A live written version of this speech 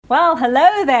Well,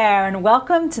 hello there and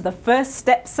welcome to the First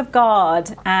Steps of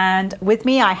God. And with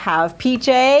me I have PJ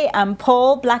and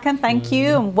Paul Blacken, thank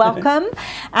you and welcome.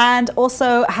 And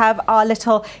also have our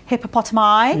little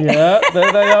hippopotami. Yeah,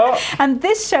 there they are. And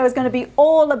this show is going to be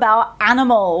all about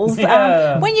animals.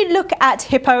 Yeah. When you look at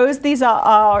hippos, these are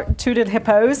our two little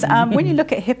hippos. When you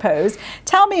look at hippos,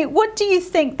 tell me, what do you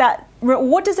think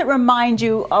what does it remind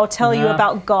you or tell you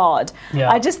about God? Yeah.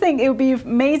 I just think it would be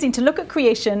amazing to look at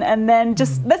creation and then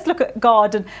just let's look at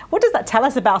God and what does that tell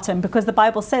us about him? Because the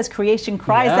Bible says creation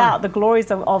cries out the glories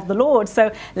of the Lord.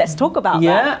 So let's talk about that.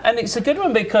 Yeah, and it's a good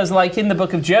one because like in the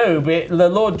book of Job, the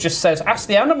Lord just says, ask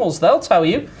the animals, they'll tell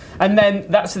you. And then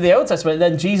that's the Old Testament.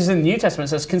 And then Jesus in the New Testament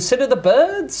says, consider the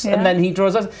birds. Yeah. And then he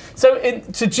draws us. So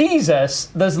to Jesus,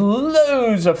 there's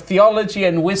loads of theology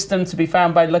and wisdom to be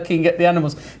found by looking at the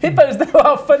animals. Hippos, they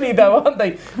are funny though, aren't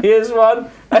they? Here's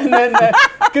one. And then,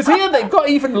 because here they've got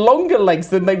even longer legs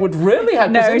than they would really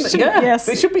have. No, yes.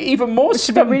 They should be even more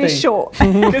stumpy. Should be really short.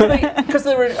 Because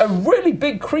they're a really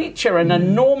big creature and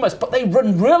enormous, but they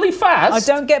run really fast.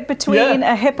 Oh, don't get between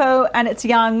a hippo and its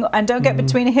young, and don't get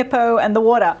between a hippo and the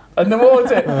water. And the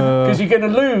water, because you're going to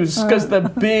lose, because they're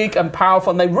big and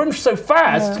powerful, and they run so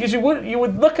fast, because you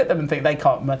would look at them and think they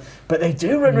can't run, but they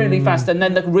do run really fast, and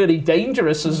then they're really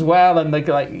dangerous as well, and they're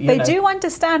like, They do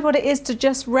understand what it is to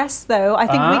just rest, though. I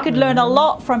think we could learn a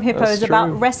lot from hippos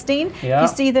about resting. Yeah. You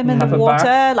see them in the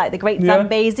water, like the great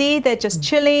Zambezi, they're just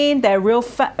chilling, they're real,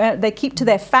 they keep to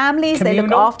their families, Communal. they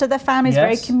look after their families,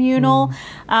 very communal,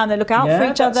 they look out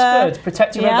for each other. Good.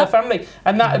 Protecting their family.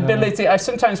 And that ability,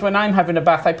 sometimes when I'm having a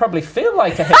bath, I probably feel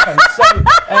like a hippo.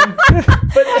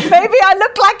 But maybe I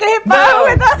look like a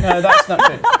hippo. No, that's not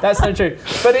true. That's not true.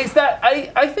 But it's that,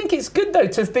 I think it's good though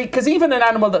to think, because even an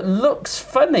animal that looks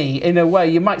funny in a way,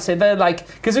 you might say they're like,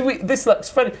 because this looks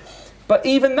funny. But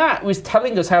even that was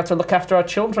telling us how to look after our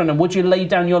children and would you lay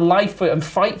down your life and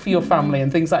fight for your family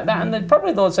and things like that. And then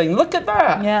probably the Lord saying, look at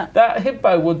that. Yeah. That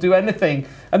hippo will do anything.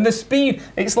 And the speed,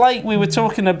 it's like we were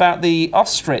talking about the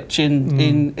ostrich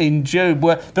in Job,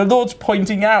 where the Lord's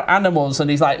pointing out animals and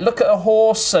he's like, look at a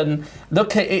horse and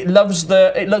look at it loves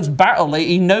battle.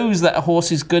 He knows that a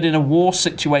horse is good in a war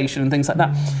situation and things like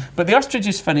that. But the ostrich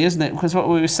is funny, isn't it? Because what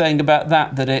we were saying about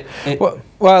that it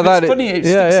funny, it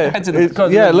sticks its head in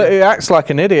the it acts like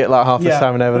an idiot like half the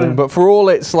time and everything, but for all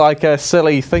its like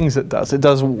silly things it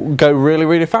does go really,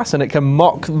 really fast, and it can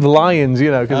mock the lions,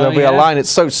 because there'll be a lion, it's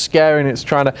so scary and it's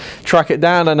trying to track it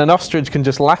down, and an ostrich can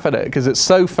just laugh at it because it's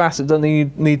so fast it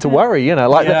doesn't need to worry,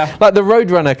 like the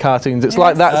Roadrunner cartoons. It's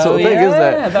like that sort of thing, isn't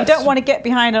it? You don't want to get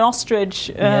behind an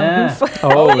ostrich. It's so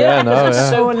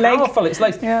powerful. It's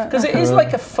like, because it is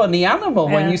like a funny animal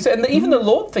when you say, and even the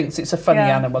Lord thinks it's a funny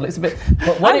animal. It's a bit.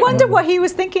 I wonder what he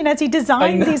was thinking as he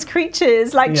designed these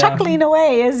creatures, like chuckling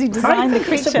away as he designed the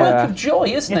creature. It's a work of joy,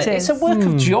 isn't it? It's a work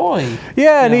of joy.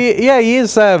 Yeah, and he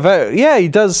is. He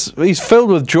does. He's filled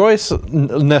with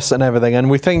joyousness and everything. And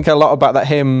we think a lot about that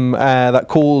hymn that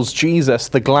calls Jesus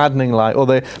the gladdening light, or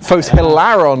the Phos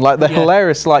Hilaron, like the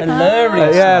hilarious light.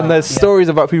 Hilarious. And there's stories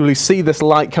about people who see this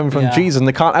light coming from Jesus and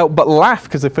they can't help but laugh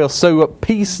because they feel so at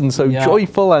peace and so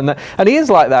joyful. And he is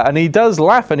like that, and he does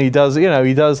laugh, and he does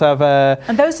have.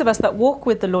 And those of us that walk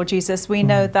with the Lord Jesus, we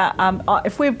know that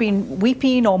if we've been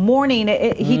weeping or mourning,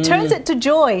 he turns it to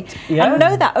joy. I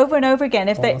know that over and over again.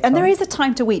 And there is a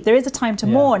time to weep, there is a time to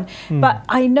mourn, but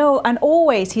I know, and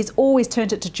he's always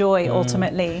turned it to joy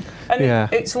ultimately.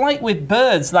 And it's like with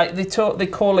birds, like they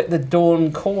call it the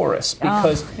dawn chorus,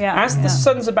 because as the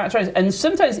sun's about to rise, and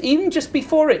sometimes even just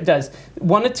before it does,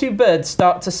 one or two birds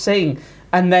start to sing.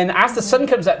 And then as the sun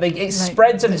comes up, it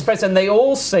spreads and it spreads, and they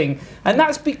all sing. And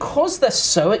that's because they're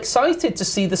so excited to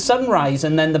see the sunrise.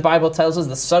 And then the Bible tells us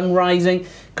the sun rising,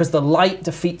 because the light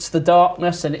defeats the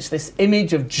darkness. And it's this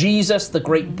image of Jesus, the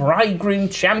great bridegroom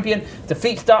champion,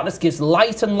 defeats darkness, gives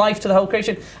light and life to the whole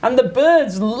creation. And the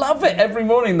birds love it every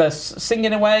morning. They're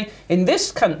singing away. In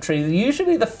this country,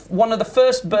 usually one of the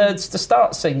first birds to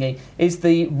start singing is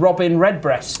the robin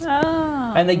redbreast.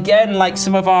 And again, like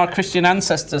some of our Christian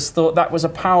ancestors thought that was a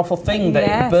powerful thing, that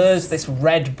it bears this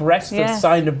red breast, a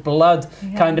sign of blood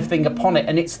kind of thing upon it,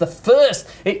 and it's the first.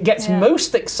 It gets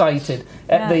most excited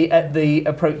at the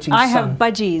approaching sun. I have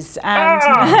budgies, and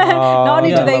not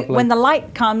only do they, when the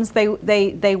light comes,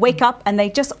 they wake up and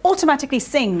they just automatically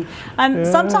sing. And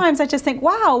sometimes I just think,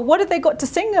 wow, what have they got to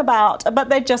sing about? But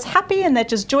they're just happy and they're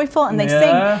just joyful and they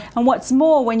sing. And what's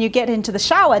more, when you get into the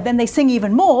shower, then they sing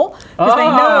even more because they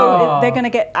know they're going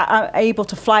to get able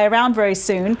to fly around very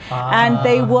soon. And and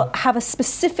they will have a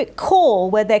specific call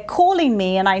where they're calling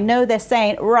me, and I know they're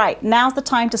saying, right, now's the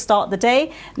time to start the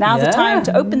day, now's the time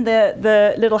to open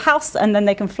the little house, and then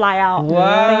they can fly out.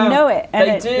 They know it,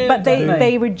 and but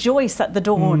they rejoice at the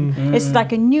dawn. It's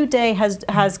like a new day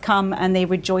has come, and they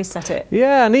rejoice at it.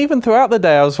 Yeah, and even throughout the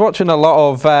day, I was watching a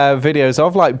lot of videos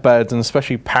of like birds and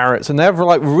especially parrots, and they have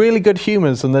like really good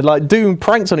humours, and they're like doing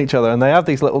pranks on each other, and they have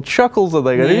these little chuckles that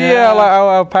they go, like how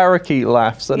our parakeet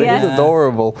laughs, and it is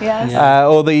adorable.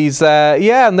 Or these,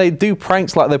 and they do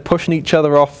pranks like they're pushing each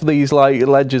other off these like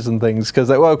ledges and things, because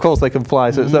well, of course they can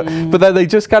fly, so but then they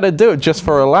just kind of do it just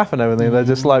for a laugh and everything. They're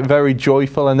just like very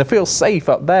joyful, and they feel safe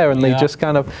up there, and they just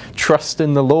kind of trust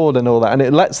in the Lord and all that, and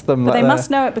it lets them. But they must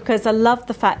know it, because I love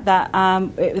the fact that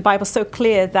the Bible's so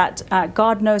clear that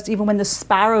God knows even when the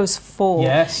sparrows fall.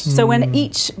 So when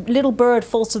each little bird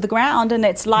falls to the ground and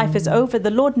its life is over,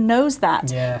 the Lord knows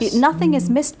that. Nothing is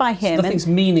missed by Him. Nothing's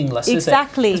meaningless, is it?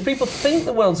 Exactly. Because people think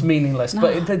the world's meaningless,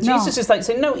 but Jesus is like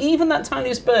saying, no, even that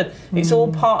tiniest bird, it's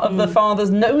all part of the Father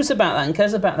knows about that and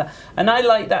cares about that. And I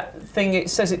like that thing, it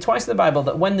says it twice in the Bible,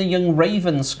 that when the young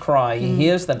ravens cry, He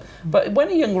hears them. But when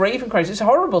a young raven cries, it's a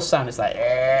horrible sound. It's like,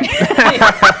 and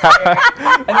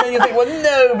then you think, well,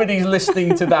 nobody's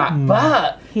listening to that.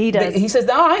 But He does. He says,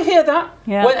 oh, I hear that.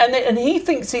 And he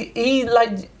thinks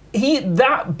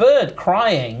that bird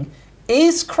crying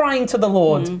is crying to the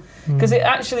Lord. Because it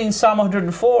actually in Psalm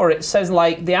 104 it says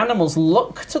like the animals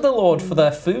look to the Lord for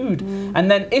their food, and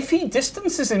then if He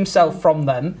distances Himself from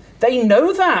them, they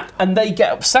know that and they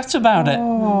get upset about it.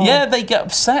 Yeah, they get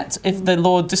upset if the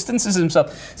Lord distances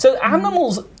Himself. So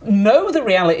animals know the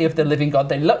reality of the living God.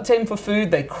 They look to Him for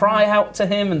food, they cry out to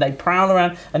Him, and they prowl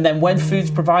around, and then when food's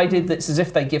provided, it's as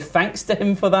if they give thanks to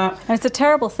Him for that. And it's a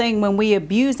terrible thing when we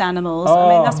abuse animals. I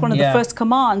mean, that's one of the first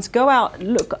commands. Go out,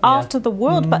 look after the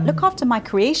world, but look after my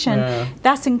creation.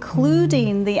 That's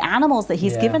including the animals that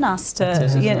He's given us to.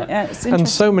 And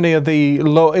so many of the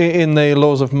in the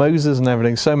laws of Moses and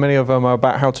everything, so many of them are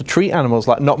about how to treat animals,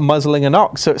 like not muzzling an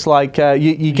ox. So it's like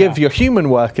you give your human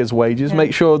workers wages,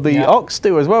 make sure the ox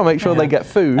do as well, make sure they get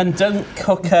food, and don't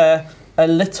cook a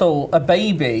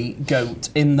baby goat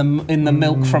in the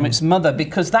milk from its mother,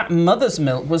 because that mother's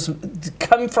milk was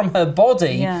come from her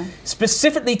body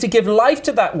specifically to give life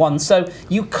to that one. So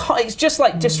you can't, it's just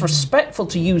like disrespectful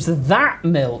to use that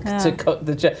milk to cook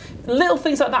the little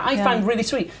things like that. I find really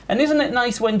sweet. And isn't it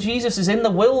nice when Jesus is in the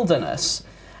wilderness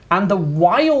and the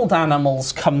wild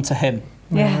animals come to Him?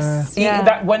 Yes.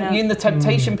 That when in the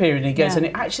temptation period He goes, and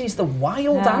it actually is the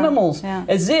wild animals,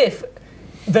 as if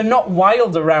they're not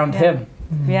wild around Him.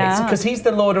 Because He's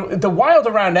the Lord. The wild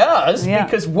around us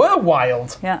because we're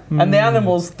wild. And the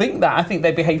animals think that. I think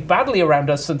they behave badly around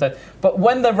us sometimes. But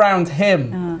when they're around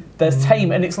Him, they're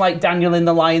tame. And it's like Daniel in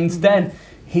the lion's den.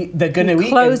 They're going to eat.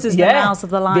 Closes the mouths of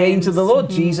the lions. The angel of the Lord,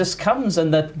 Jesus comes,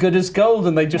 and they're good as gold,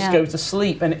 and they just go to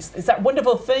sleep. And it's that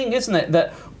wonderful thing, isn't it,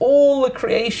 that all the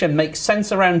creation makes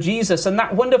sense around Jesus, and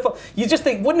that wonderful. You just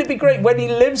think, wouldn't it be great when He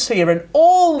lives here, and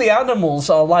all the animals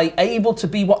are like able to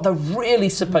be what they're really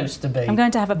supposed to be. I'm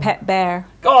going to have a pet bear.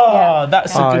 Oh,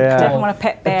 that's a good call. Definitely want a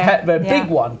pet bear. A pet bear, big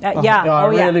one. A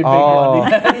really big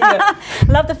one. I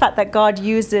love the fact that God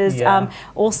uses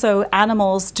also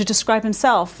animals to describe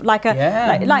Himself, like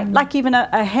even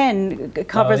a hen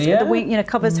covers the wing,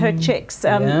 covers her chicks.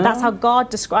 That's how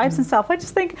God describes Himself. I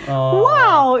just think,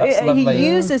 wow, He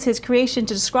uses His creation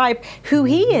to describe who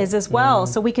He is as well,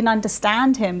 so we can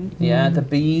understand Him. Yeah, the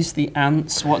bees, the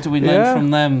ants. What do we learn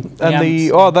from them?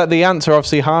 The ants are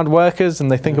obviously hard workers, and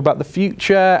they think about the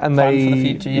future, and plan for the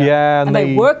future. And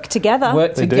they work together.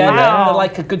 They're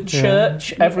like a good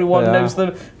church. Everyone knows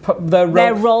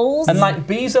their roles. And like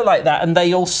bees are like that, and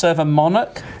they all serve a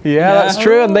monarch. That's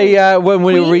true. And they when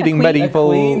we were reading medieval,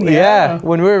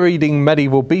 when we were reading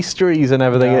medieval beasteries and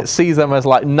everything, it sees them as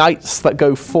like knights that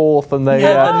go forth, and they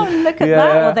look at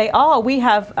that. Well, they are. We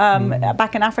have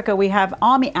back in Africa, we have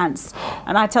army ants,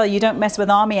 and I tell you, don't mess with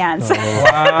army ants. If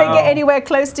they get anywhere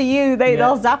close to you,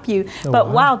 they'll zap you. But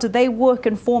wow, do they work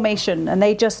in formation, and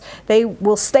they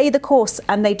will stay the course,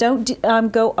 and they don't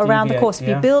go around the course. If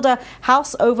you build a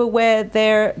house over where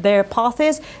their path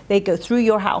is, they go through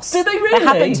your house. Do they really? That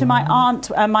happened to my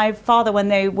aunt and my father when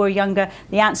they were younger.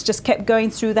 The ants just kept going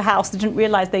through the house. They didn't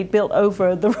realize they'd built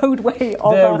over the roadway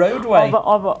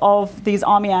of these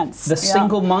army ants. They're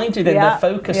single-minded in their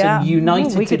focus and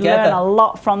united we could together. learn a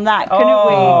lot from that, couldn't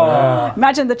we?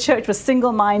 Imagine the church was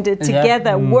single-minded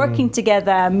together, working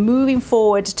together, moving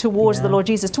forward towards the Lord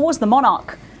Jesus, towards the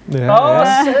monarch.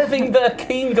 Serving the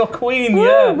king or queen.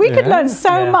 Woo, we could learn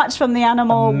so much from the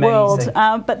animal world.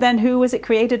 But then who was it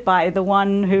created by? The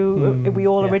one who we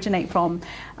all originate from.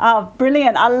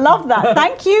 Brilliant. I love that.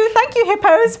 Thank you. Thank you,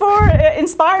 Hippos, for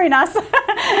inspiring us.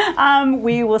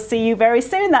 We will see you very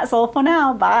soon. That's all for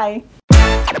now. Bye.